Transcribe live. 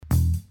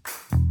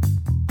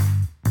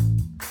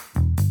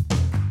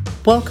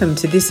Welcome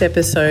to this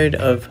episode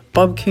of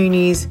Bob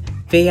Cooney's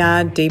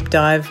VR Deep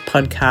Dive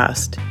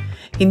podcast.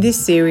 In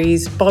this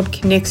series, Bob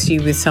connects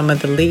you with some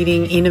of the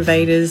leading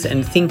innovators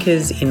and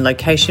thinkers in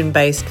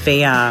location-based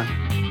VR.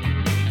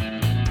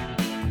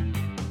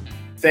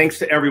 Thanks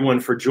to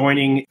everyone for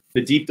joining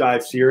the Deep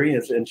Dive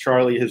series, and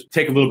Charlie has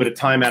taken a little bit of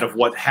time out of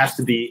what has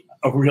to be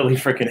a really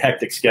freaking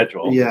hectic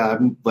schedule. Yeah,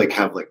 I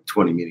have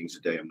 20 meetings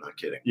a day. I'm not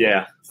kidding.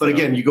 Yeah. But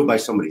again, you go by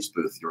somebody's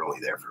booth, you're only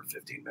there for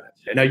 15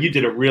 minutes. Now, you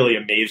did a really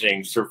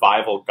amazing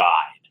survival guide.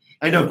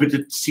 I know, but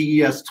to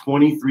CES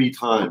 23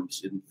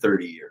 times in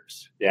 30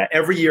 years. Yeah,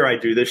 every year I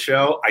do this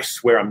show, I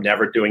swear I'm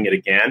never doing it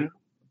again.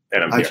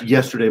 And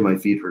Yesterday, my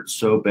feet hurt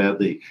so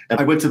badly. And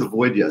I went to the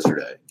Void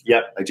yesterday.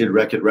 Yep. I did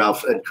Wreck-It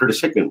Ralph, and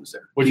Curtis Hickman was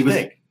there. What do you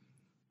think?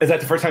 Is that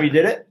the first time you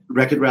did it?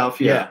 Wreck-It Ralph,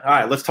 yeah. All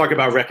right, let's talk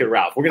about Wreck-It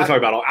Ralph. We're going to talk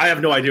about I have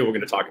no idea what we're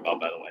going to talk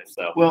about, by the way.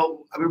 So,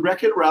 well,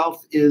 Wreck-It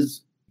Ralph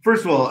is,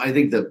 first of all, I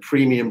think the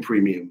premium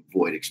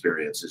Void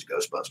experience is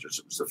Ghostbusters.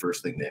 It was the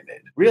first thing they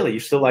made. Really? You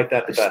still like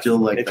that the best? I still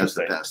like that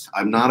the best.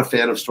 I'm not a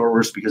fan of Star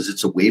Wars because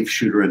it's a wave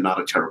shooter and not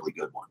a terribly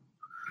good one.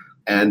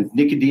 And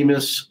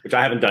Nicodemus, which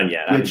I haven't done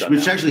yet.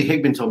 Which actually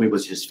Hickman told me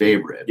was his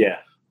favorite. Yeah.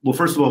 Well,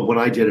 first of all, when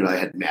I did it, I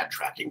had mad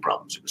tracking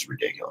problems. It was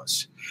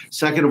ridiculous.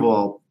 Second of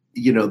all,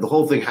 the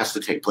whole thing has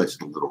to take place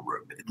in a little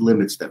room. It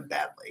limits them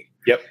badly.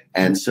 Yep.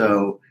 And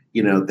so,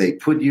 they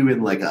put you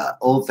in like a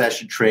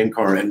old-fashioned train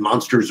car and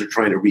monsters are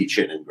trying to reach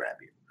in and grab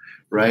you.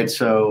 Right?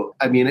 So,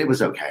 it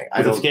was okay.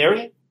 Was it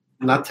scary?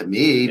 Not to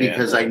me,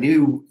 because I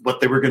knew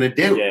what they were going to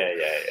do. Yeah.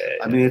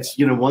 It's,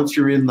 once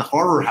you're in the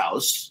horror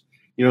house,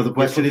 the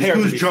question is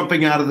who's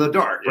jumping out of the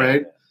dark,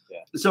 right? Yeah.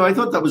 So I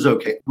thought that was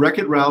okay.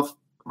 Wreck-It Ralph,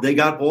 they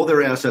got all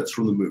their assets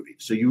from the movie.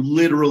 So you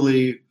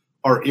literally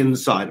are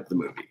inside of the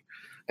movie.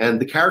 And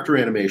the character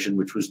animation,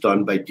 which was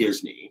done by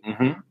Disney,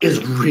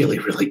 is really,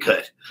 really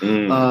good.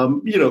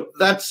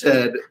 That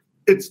said,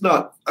 it's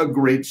not a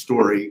great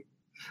story.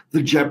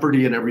 The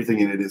Jeopardy and everything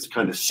in it is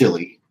kind of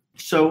silly.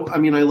 So, I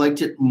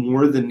liked it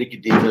more than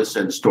Nicodemus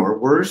and Star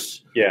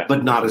Wars,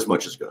 but not as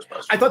much as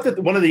Ghostbusters. I thought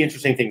that one of the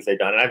interesting things they've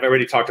done, and I've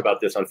already talked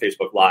about this on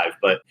Facebook Live,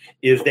 but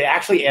is they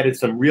actually added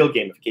some real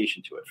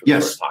gamification to it for the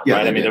first time,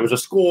 right? There was a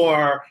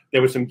score,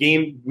 there was some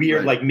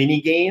weird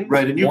mini games.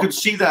 Right, and you could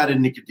see that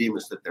in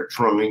Nicodemus that they're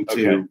trying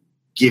to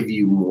give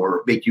you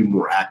more, make you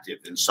more active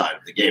inside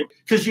of the game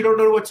because you don't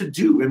know what to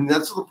do.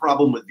 That's the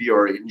problem with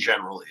VR in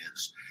general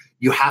is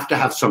you have to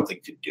have something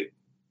to do.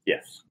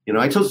 Yes.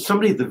 I told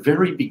somebody at the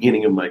very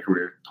beginning of my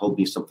career, told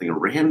me something, a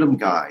random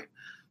guy.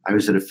 I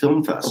was at a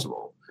film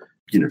festival,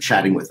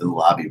 chatting with in the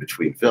lobby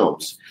between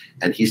films.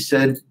 And he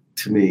said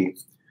to me,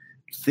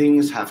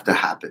 things have to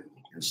happen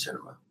in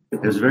cinema.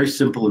 It was a very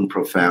simple and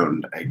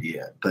profound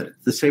idea, but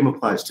the same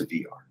applies to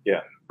VR.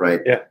 Yeah.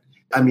 Right? Yeah.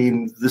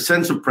 The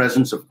sense of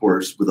presence, of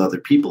course, with other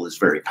people is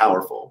very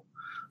powerful.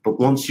 But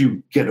once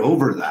you get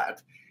over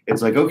that,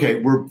 it's like,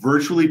 okay, we're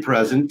virtually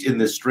present in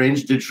this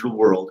strange digital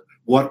world.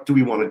 What do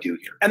we want to do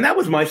here? And that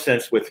was my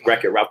sense with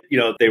Wreck-It Ralph.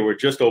 They were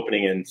just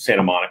opening in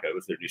Santa Monica. It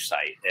was their new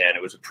site. And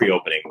it was a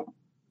pre-opening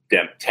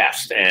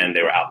test. And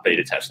they were out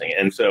beta testing.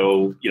 And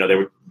so, they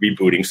were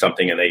rebooting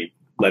something and they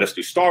let us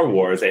do Star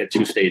Wars. They had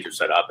 2 stages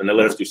set up. And they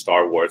let us do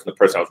Star Wars. And the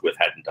person I was with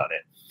hadn't done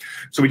it.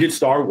 So we did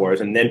Star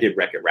Wars and then did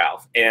Wreck-It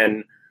Ralph.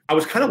 And I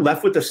was kind of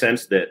left with the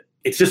sense that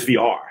it's just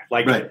VR.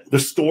 The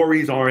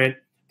stories aren't.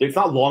 It's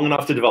not long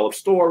enough to develop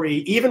story,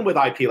 even with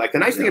IP. The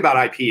nice thing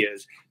about IP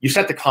is you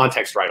set the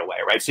context right away,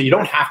 right? So you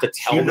don't have to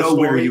tell the story.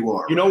 Where you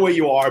are. You know where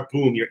you are.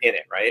 Boom, you're in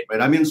it, right?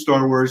 Right. I'm in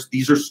Star Wars.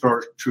 These are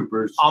Star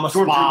Troopers. I'm a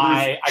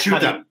spy.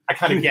 Shoot them. I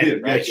kind of get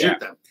it, right? Shoot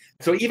them.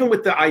 So even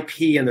with the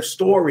IP and the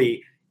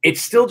story, it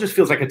still just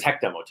feels like a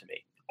tech demo to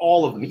me.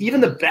 All of them, even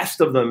the best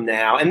of them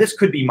now, and this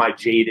could be my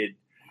jaded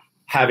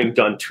having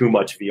done too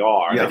much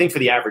VR. I think for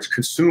the average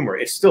consumer,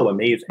 it's still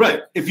amazing.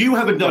 Right. If you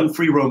haven't done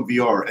free roam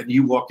VR and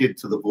you walk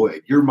into the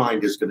Void, your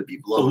mind is going to be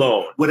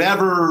blown.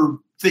 Whatever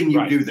thing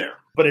you do there.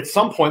 But at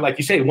some point, like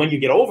you say, when you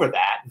get over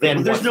that,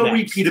 then there's no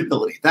next?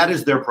 Repeatability. That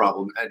is their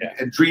problem.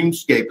 And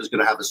Dreamscape is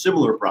going to have a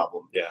similar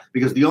problem. Yeah.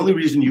 Because the only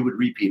reason you would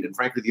repeat, and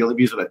frankly, the only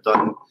reason I've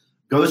done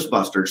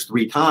Ghostbusters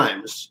 3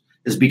 times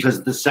is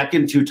because the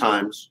second 2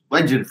 times,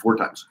 I did it 4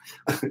 times.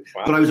 Wow.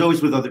 But I was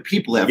always with other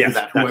people after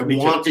that who I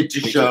wanted to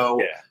show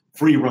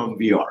free roam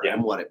VR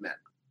and what it meant.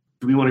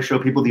 Do we want to show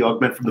people the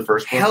augment from the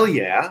first one? Hell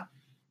yeah.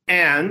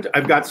 And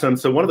I've got so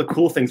one of the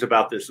cool things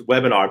about this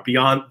webinar,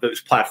 beyond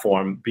this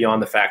platform,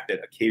 beyond the fact that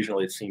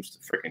occasionally it seems to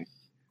freaking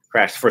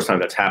crash, the first time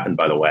that's happened,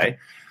 by the way.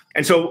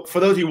 And so for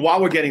those of you,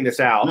 while we're getting this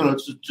out. No,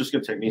 it's just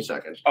going to take me a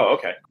second. Oh,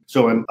 okay.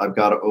 So I've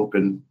got to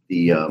open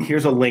the.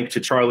 Here's a link to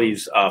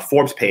Charlie's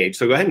Forbes page.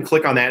 So go ahead and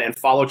click on that and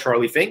follow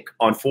Charlie Fink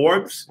on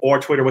Forbes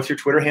or Twitter. What's your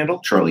Twitter handle?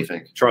 Charlie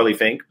Fink. Charlie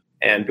Fink.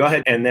 And go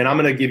ahead. And then I'm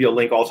going to give you a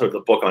link also to the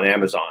book on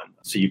Amazon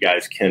so you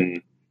guys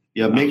can.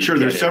 Yeah, make sure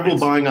there's several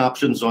buying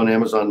options on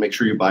Amazon. Make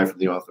sure you buy from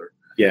the author.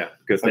 Yeah.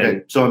 Because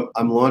then. So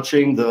I'm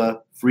launching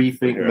the free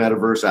Fink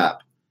Metaverse app.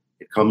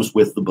 It comes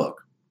with the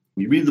book.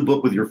 You read the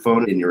book with your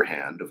phone in your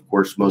hand. Of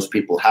course, most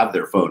people have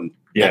their phone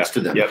next to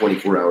them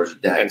 24 hours a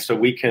day. And so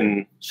we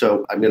can.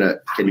 So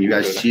can you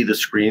guys see the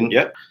screen?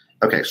 Yep.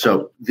 Okay,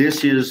 so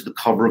this is the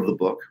cover of the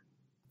book.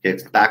 Okay,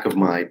 it's the back of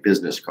my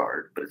business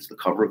card, but it's the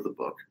cover of the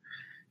book.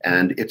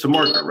 And it's a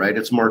marker, right?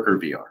 It's marker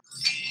VR.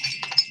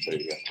 There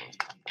you go.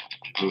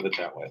 Move it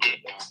that way.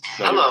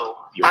 No, Hello,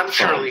 I'm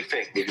Shirley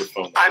Fink.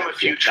 I'm a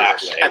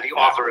futurist and the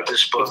author of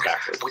this book,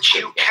 which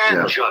you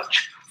can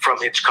judge from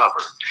its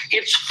cover.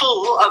 It's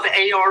full of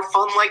AR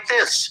fun like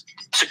this.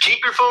 So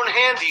keep your phone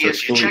handy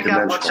as you check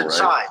out what's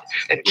inside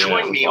and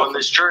join me on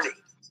this journey.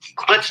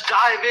 Let's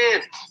dive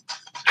in.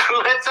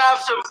 Let's have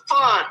some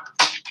fun.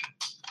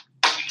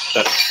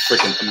 That's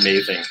freaking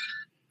amazing.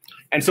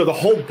 And so the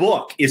whole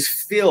book is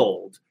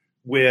filled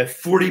with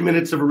 40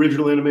 minutes of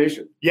original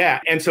animation. Yeah.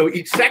 And so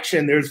each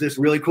section, there's this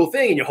really cool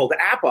thing, and you hold the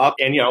app up,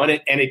 and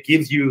it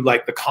gives you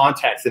like the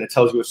context, and it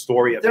tells you a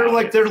story about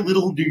they're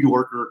little New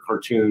Yorker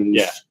cartoons.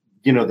 Yeah.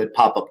 That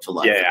pop up to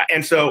life. Yeah.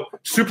 And so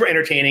super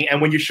entertaining.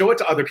 And when you show it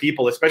to other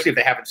people, especially if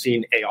they haven't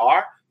seen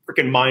AR,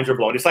 freaking minds are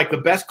blown. It's like the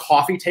best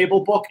coffee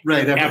table book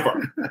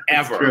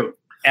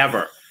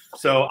ever.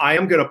 So I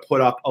am going to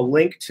put up a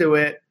link to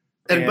it.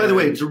 And by the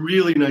way, it's a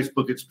really nice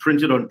book. It's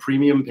printed on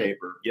premium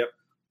paper. Yep.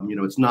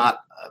 It's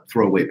not a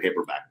throwaway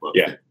paperback book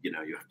that, you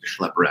have to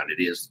schlep around.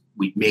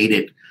 We made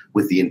it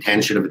with the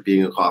intention of it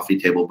being a coffee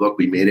table book.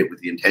 We made it with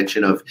the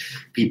intention of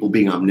people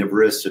being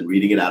omnivorous and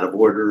reading it out of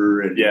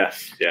order. And,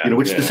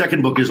 the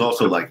second book is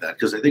also like that,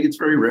 because I think it's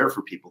very rare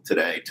for people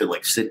today to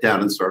like sit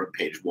down and start on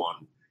page 1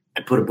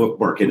 and put a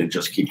bookmark in and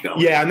just keep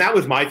going. Yeah, and that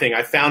was my thing.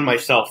 I found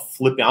myself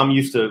flipping. I'm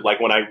used to, like,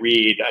 when I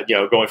reid,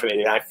 going from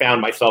anything, I found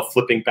myself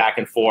flipping back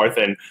and forth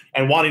and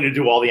wanting to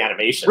do all the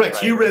animation. Right,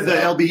 so you read the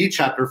LBE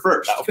chapter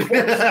first.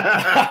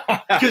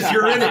 Because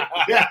you're in it.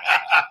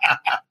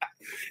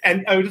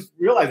 And I was just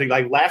realizing,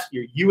 like, last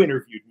year you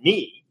interviewed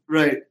me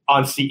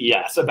on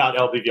CES about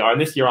LBVR,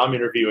 and this year I'm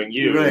interviewing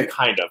you.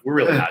 Kind of. We're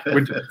really not.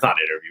 It's not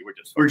an interview.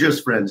 We're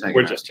just friends hanging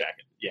We're out. just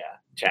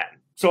chatting.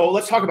 So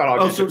let's talk about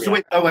augmented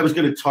reality. I was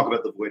going to talk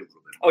about the Void a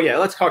little bit. Oh, yeah,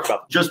 let's talk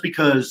about just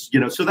because,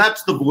 so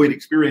that's the Void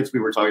experience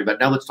we were talking about.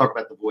 Now let's talk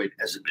about the Void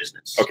as a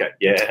business. Okay,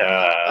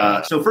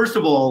 yeah. So first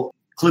of all,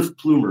 Cliff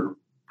Plumer,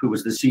 who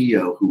was the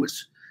CEO, who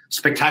was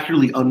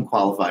spectacularly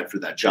unqualified for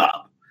that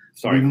job.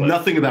 Sorry, knew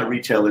nothing about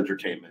retail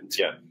entertainment.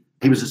 Yeah.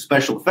 He was a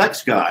special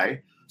effects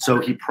guy, so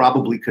he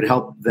probably could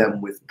help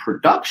them with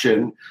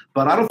production,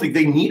 but I don't think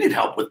they needed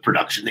help with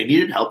production. They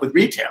needed help with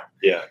retail.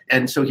 Yeah.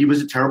 And so he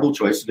was a terrible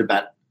choice. And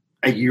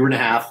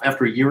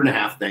after a year and a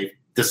half, they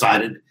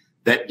decided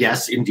that,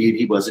 yes, indeed,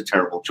 he was a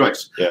terrible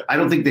choice. Yeah. I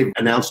don't think they've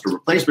announced a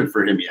replacement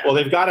for him yet. Well,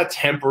 they've got a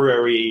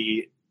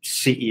temporary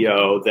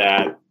CEO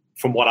that,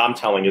 from what I'm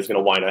telling, is going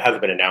to wind up, hasn't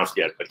been announced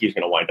yet, but he's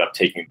going to wind up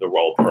taking the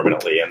role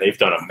permanently. And they've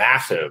done a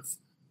massive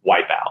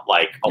wipeout.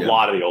 Like, a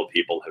lot of the old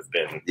people have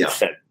been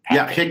sent.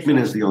 Yeah, Hickman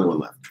is the only one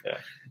left.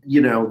 Yeah.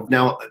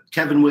 Now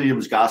Kevin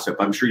Williams gossip.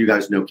 I'm sure you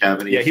guys know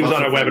Kevin. He was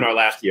on our webinar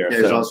last year.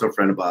 Yeah, he's also a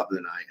friend of Bob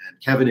and I.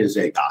 And Kevin is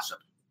a gossip.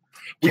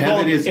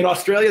 In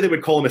Australia, they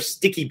would call him a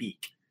sticky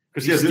beak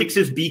because he sticks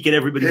his beak in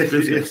everybody's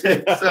business.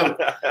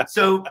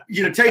 so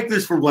take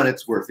this for what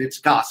it's worth. It's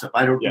gossip.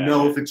 I don't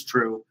know if it's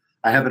true.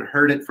 I haven't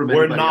heard it from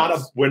anybody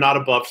else. We're not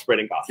above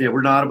spreading gossip. Yeah,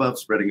 we're not above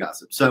spreading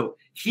gossip. So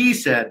he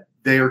said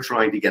they are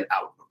trying to get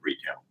out of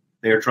retail.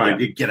 They are trying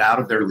to get out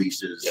of their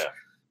leases. Yeah.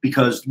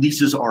 Because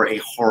leases are a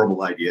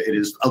horrible idea.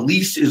 A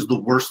lease is the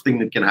worst thing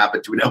that can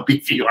happen to an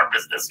LBVR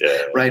business,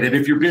 right? And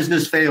if your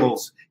business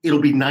fails, it'll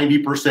be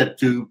 90%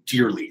 to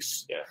your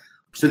lease. Yeah.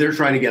 So they're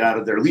trying to get out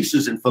of their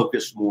leases and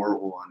focus more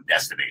on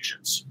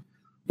destinations.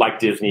 Like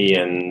Disney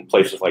and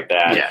places like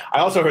that. Yeah. I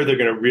also heard they're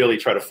going to really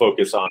try to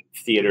focus on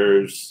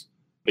theaters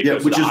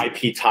because of the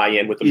IP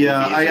tie-in with the movies.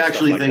 Yeah, I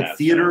actually think that,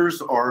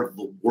 theaters are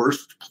the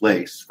worst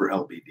place for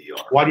LBVR.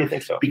 Why do you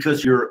think so?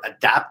 Because you're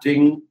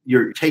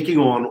taking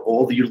on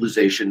all the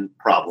utilization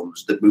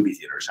problems that movie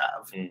theaters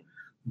have,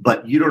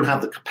 but you don't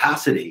have the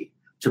capacity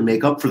to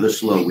make up for the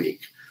slow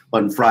week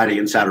on Friday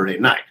and Saturday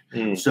night.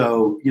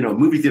 So, a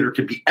movie theater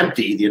could be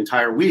empty the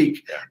entire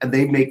week, and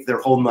they make their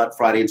whole nut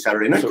Friday and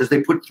Saturday night because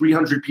they put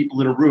 300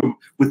 people in a room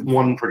with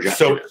one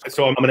projection.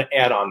 So I'm going to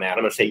add on that. I'm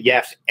going to say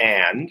yes,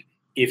 and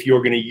if you're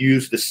going to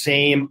use the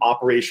same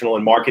operational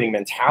and marketing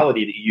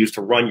mentality that you use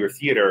to run your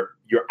theater,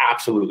 you're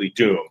absolutely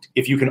doomed.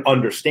 If you can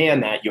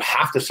understand that, you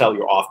have to sell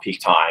your off-peak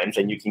times,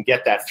 and you can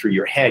get that through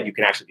your head, you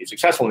can actually be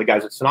successful. And the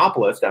guys at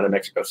Sinopolis down in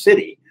Mexico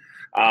City,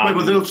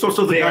 but there's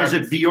also the guys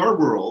at VR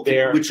World,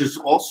 which is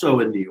also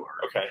in New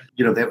York. Okay.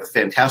 They have a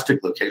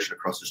fantastic location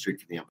across the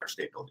street from the Empire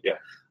State Building. Yeah.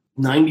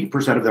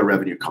 90% of their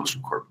revenue comes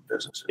from corporate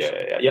businesses.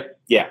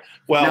 Yeah.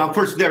 Well, now, of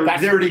course, they're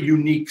in a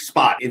unique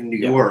spot in New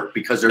York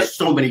because there's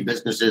so many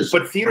businesses.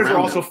 But theaters are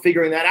also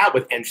figuring that out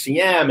with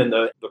NCM and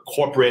the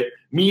corporate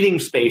meeting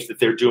space that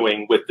they're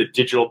doing with the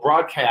digital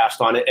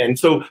broadcast on it. And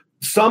so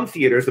some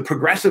theaters, the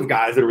progressive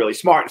guys that are really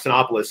smart, and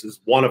Sinopolis is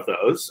one of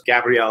those.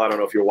 Gabrielle, I don't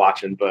know if you're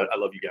watching, but I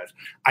love you guys.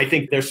 I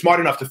think they're smart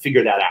enough to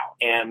figure that out.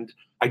 And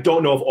I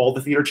don't know if all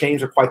the theater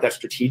chains are quite that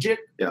strategic.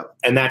 Yeah.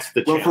 And that's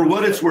the challenge. For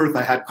what it's worth,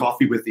 I had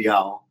coffee with the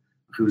Owl,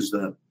 who's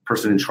the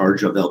person in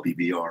charge of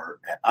LBVR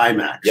at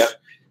IMAX. Yep.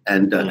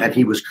 And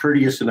he was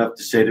courteous enough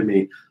to say to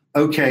me,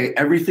 okay,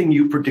 everything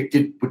you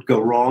predicted would go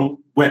wrong,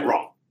 went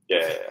wrong.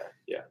 Yeah.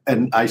 Yeah.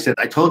 And I said,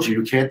 I told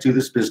you can't do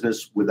this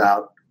business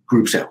without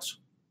group sales.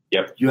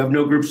 Yep. You have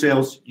no group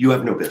sales, you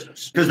have no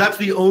business. Because that's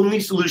the only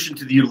solution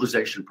to the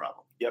utilization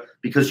problem. Yep.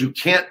 Because you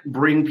can't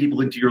bring people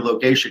into your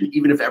location,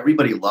 even if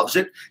everybody loves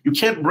it. You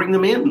can't bring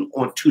them in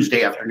on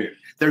Tuesday afternoon.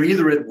 They're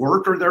either at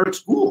work or they're at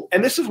school.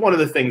 And this is one of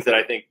the things that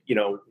I think,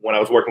 when I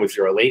was working with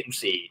Zero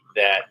Latency,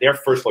 that their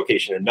first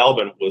location in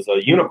Melbourne was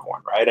a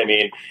unicorn, right? I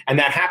mean, and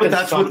that happened.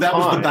 But that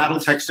was the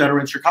BattleTech Center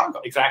in Chicago.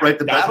 Exactly. Right.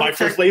 That was my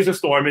first Laser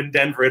Storm in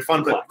Denver at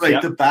Funplex. Right.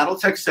 Yep. The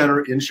BattleTech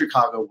Center in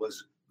Chicago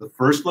was the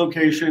first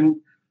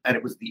location. And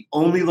it was the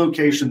only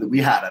location that we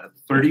had out of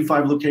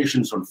 35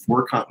 locations on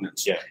 4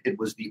 continents. Yeah. It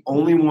was the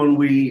only one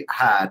we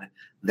had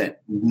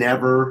that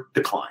never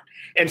declined.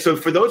 And so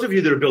for those of you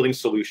that are building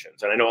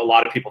solutions, and I know a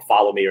lot of people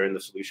follow me are in the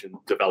solution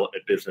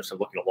development business and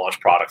looking to launch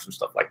products and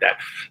stuff like that,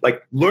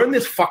 like learn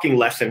this fucking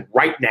lesson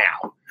right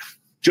now.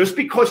 Just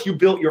because you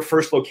built your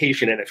first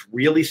location and it's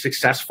really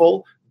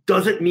successful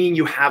doesn't mean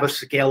you have a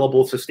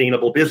scalable,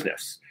 sustainable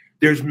business.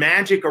 There's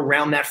magic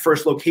around that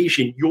first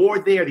location. You're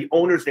there. The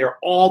owner's there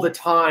all the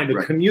time.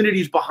 The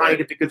community's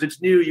behind it because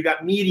it's new. You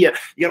got media.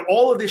 You got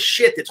all of this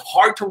shit that's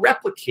hard to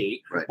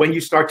replicate when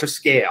you start to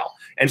scale.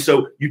 And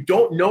so you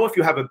don't know if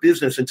you have a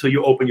business until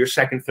you open your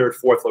second, third,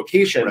 fourth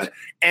locations.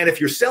 And if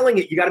you're selling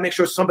it, you got to make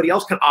sure somebody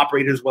else can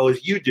operate it as well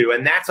as you do.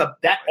 And that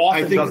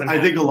often doesn't happen.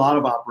 I think a lot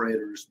of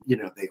operators,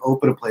 they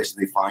open a place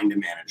and they find a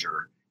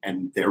manager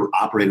and they're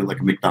operating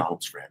like a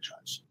McDonald's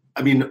franchise.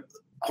 I mean,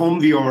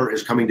 home VR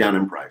is coming down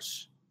in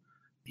price.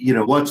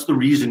 What's the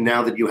reason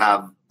now that you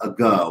have a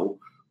Go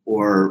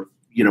or,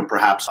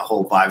 perhaps a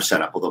whole Vive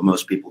setup, although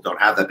most people don't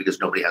have that because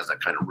nobody has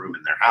that kind of room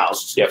in their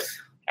house. Yes.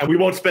 And we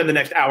won't spend the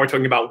next hour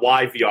talking about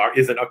why VR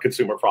isn't a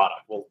consumer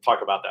product. We'll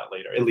talk about that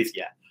later, at least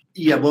yet.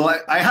 Yeah, well,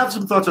 I have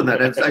some thoughts on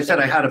that. As I said,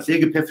 I had a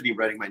big epiphany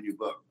writing my new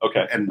book.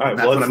 Okay. And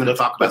that's what I'm going to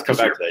talk about. Let's come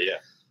back to that, yeah.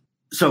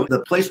 So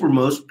the place where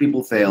most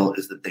people fail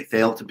is that they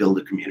fail to build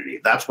a community.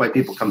 That's why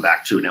people come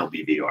back to an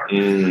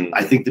LBVR.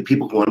 I think that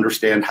people who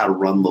understand how to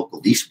run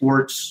local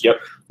esports,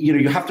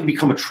 you have to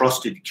become a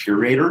trusted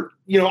curator.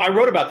 I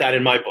wrote about that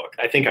in my book.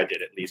 I think I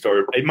did at least,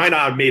 or it might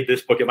not have made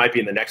this book. It might be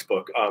in the next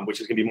book,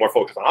 which is going to be more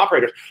focused on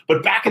operators.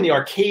 But back in the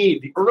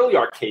early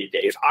arcade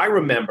days, I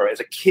remember as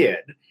a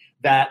kid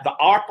that the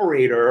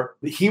operator,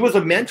 he was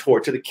a mentor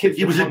to the kids.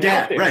 He was a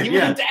dad, right? He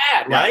was a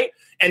dad, right?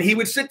 And he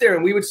would sit there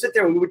and we would sit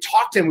there and we would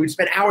talk to him. We'd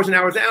spend hours and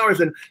hours and hours.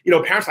 And,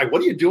 parents like,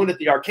 what are you doing at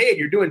the arcade?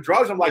 You're doing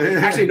drugs. I'm like,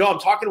 actually, no, I'm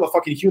talking to a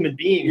fucking human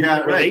being.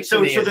 Yeah, right.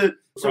 So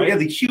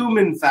the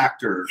human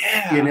factor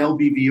in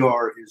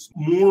LBVR is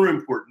more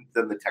important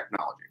than the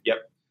technology.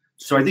 Yep.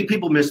 So I think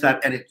people miss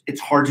that. And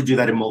it's hard to do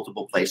that in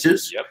multiple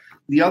places. Yep.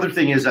 The other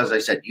thing is, as I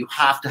said, you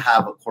have to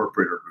have a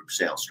corporate or group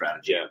sales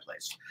strategy in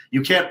place.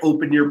 You can't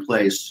open your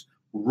place,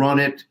 run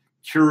it,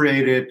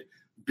 curate it,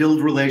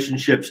 build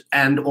relationships,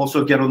 and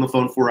also get on the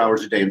phone 4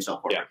 hours a day and sell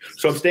corporate. Yeah.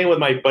 So I'm staying with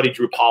my buddy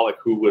Drew Pollack,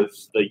 who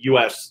was the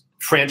U.S.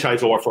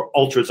 franchisor for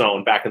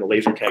Ultrazone back in the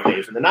laser tag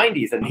days in the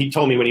 90s. And he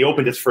told me when he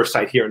opened his first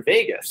site here in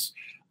Vegas,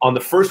 on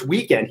the first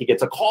weekend, he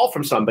gets a call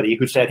from somebody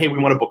who said, hey, we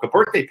want to book a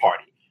birthday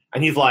party.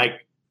 And he's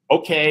like,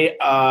 okay,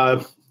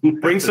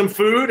 bring some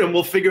food and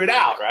we'll figure it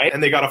out, right?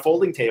 And they got a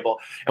folding table.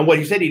 And what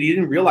he said, he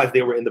didn't realize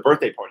they were in the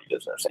birthday party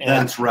business. And,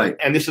 that's right.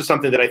 And this is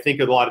something that I think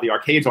a lot of the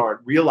arcades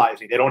aren't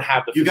realizing. They don't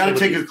have the You got to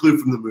take a clue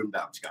from the moon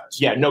bounce guys.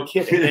 Yeah, no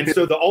kidding. And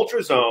so the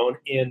Ultrazone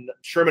in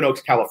Sherman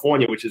Oaks,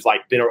 California, which has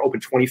been open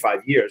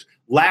 25 years,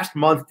 last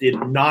month did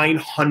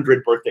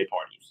 900 birthday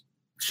parties.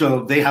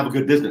 So they have a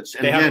good business.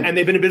 And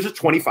they've been in business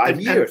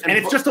 25 years. And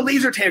it's just a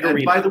laser tag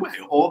arena. By the way,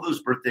 all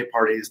those birthday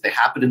parties, they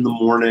happen in the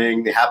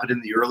morning. They happen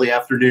in the early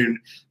afternoon.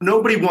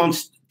 Nobody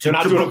wants to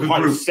not doing a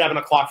party 7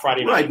 o'clock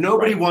Friday night. Right.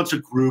 Nobody wants a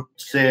group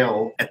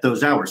sale at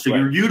those hours. So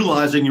you're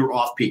utilizing your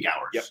off-peak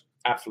hours. Yep,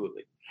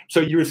 absolutely. So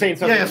you were saying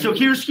something. Yeah, so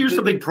here's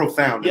something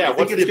profound. Yeah, I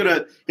think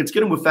it's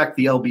gonna affect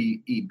the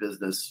LBE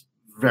business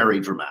very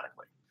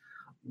dramatically.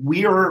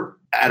 We are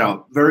at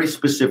a very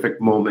specific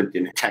moment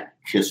in tech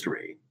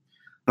history.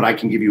 But I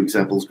can give you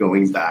examples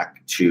going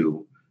back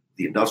to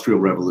the Industrial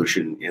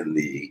Revolution in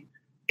the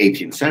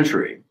 18th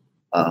century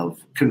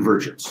of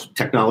convergence.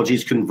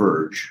 Technologies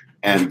converge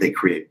and they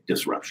create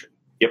disruption.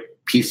 Yep.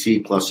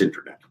 PC plus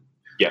internet.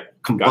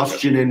 Yep.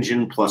 Combustion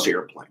engine plus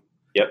airplane.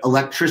 Yep.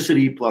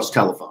 Electricity plus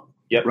telephone.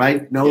 Yep.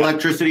 Right? No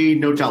electricity,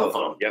 no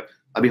telephone. Yep.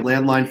 I mean,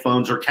 landline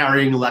phones are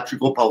carrying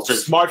electrical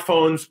pulses.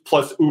 Smartphones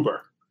plus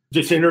Uber.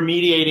 Just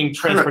intermediating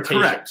transportation.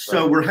 Correct. Right?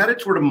 So we're headed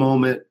toward a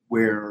moment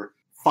where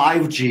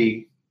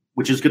 5G,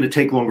 which is going to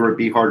take longer and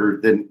be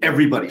harder than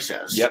everybody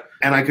says. Yep.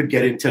 And I could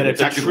get into and it's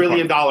a $1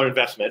 trillion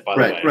investment, by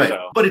the way. Right.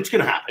 So. But it's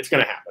going to happen. It's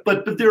going to happen.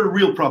 But there are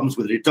real problems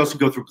with it. It doesn't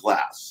go through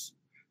glass.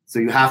 So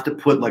you have to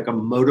put like a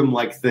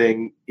modem-like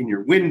thing in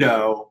your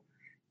window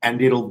and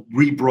it'll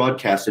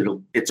rebroadcast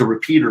it. It's a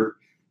repeater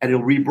and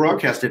it'll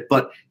rebroadcast it.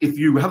 But if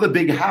you have a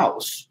big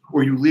house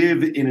or you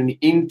live in an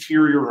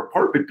interior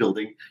apartment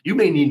building, you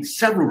may need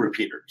several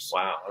repeaters.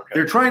 Wow. Okay.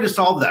 They're trying to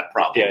solve that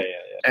problem. Yeah.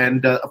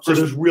 And of so course,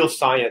 there's real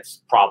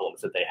science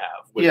problems that they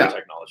have with the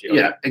technology. Okay.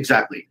 Yeah,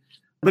 exactly.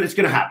 But it's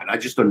going to happen. I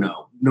just don't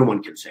know. No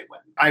one can say when.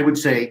 I would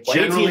say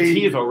generally,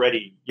 AT&T is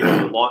already,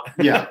 yeah.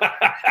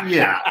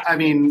 I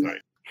mean,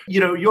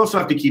 you also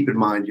have to keep in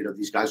mind,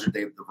 these guys they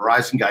have the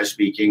Verizon guy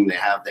speaking, they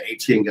have the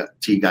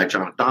AT&T guy,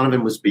 John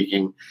Donovan was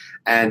speaking,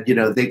 and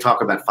they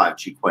talk about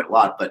 5G quite a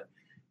lot, but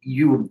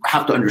you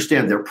have to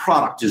understand their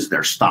product is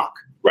their stock.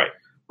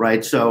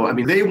 Right. So, I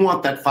mean, they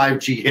want that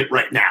 5G hit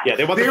right now. Yeah,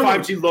 they want the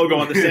 5G logo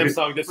on the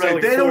Samsung.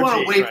 Right. They don't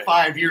want to wait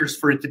 5 years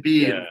for it to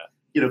be in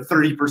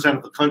 30%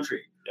 of the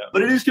country. Yeah.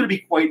 But it is going to be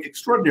quite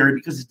extraordinary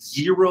because it's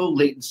zero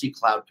latency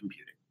cloud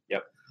computing.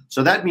 Yep.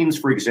 So that means,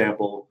 for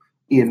example,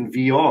 in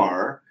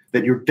VR,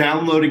 that you're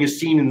downloading a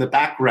scene in the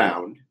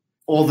background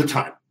all the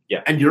time.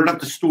 Yeah. And you don't have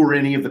to store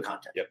any of the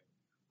content. Yep.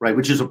 Right.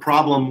 Which is a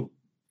problem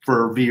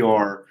for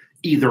VR,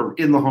 either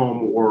in the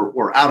home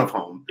or out of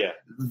home. Yeah.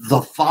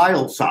 The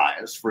file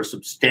size for a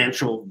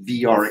substantial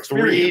VR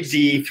experience,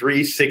 3D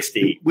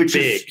 360, which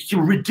is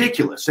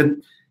ridiculous.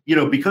 And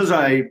because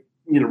I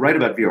write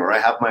about VR, I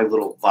have my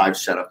little Vive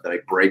setup that I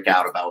break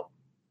out about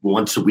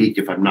once a week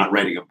if I'm not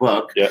writing a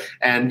book. Yeah.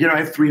 And I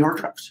have 3 hard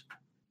drives.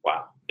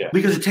 Wow. Yeah.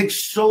 Because it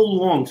takes so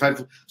long. So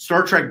I've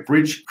Star Trek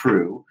Bridge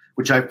Crew,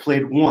 which I've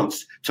played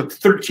once, took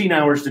 13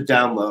 hours to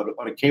download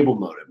on a cable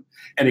modem,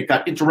 and it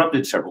got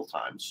interrupted several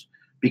times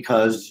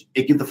because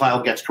the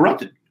file gets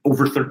corrupted.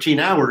 Over 13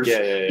 hours,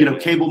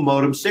 cable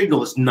modem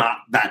signal is not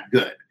that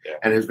good. Yeah.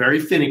 And it's very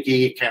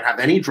finicky. It can't have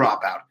any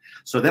dropout.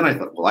 So then I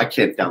thought, well, I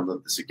can't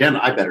download this again.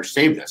 I better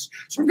save this.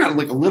 So I've got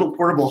like a little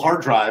portable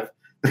hard drive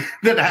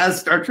that has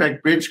Star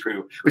Trek Bridge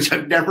Crew, which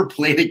I've never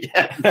played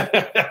again.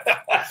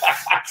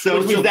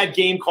 So that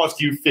game cost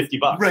you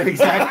 $50. Right,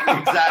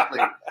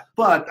 exactly.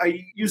 But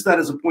I use that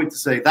as a point to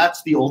say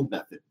that's the old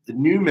method. The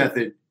new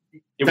method,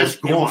 that's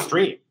gone.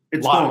 Stream.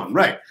 It's gone,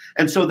 right.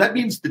 And so that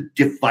means the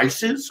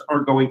devices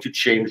are going to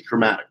change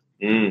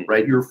dramatically,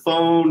 right? Your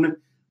phone,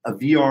 a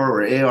VR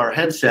or AR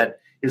headset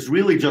is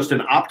really just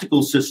an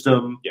optical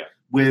system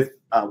with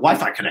a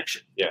Wi-Fi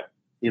connection. Yeah.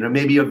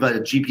 Maybe you have a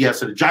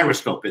GPS and a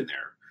gyroscope in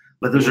there.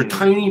 But those are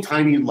tiny,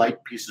 tiny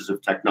light pieces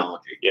of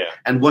technology. Yeah.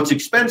 And what's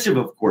expensive,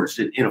 of course,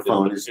 in a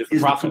phone is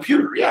the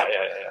computer. Yeah.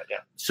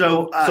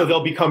 So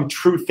they'll become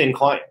true thin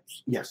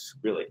clients. Yes.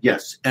 Really.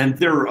 Yes. And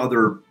there are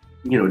other,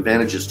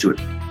 advantages to it.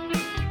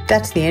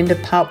 That's the end of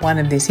part 1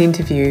 of this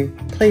interview.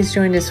 Please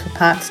join us for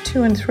parts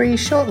 2 and 3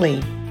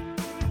 shortly.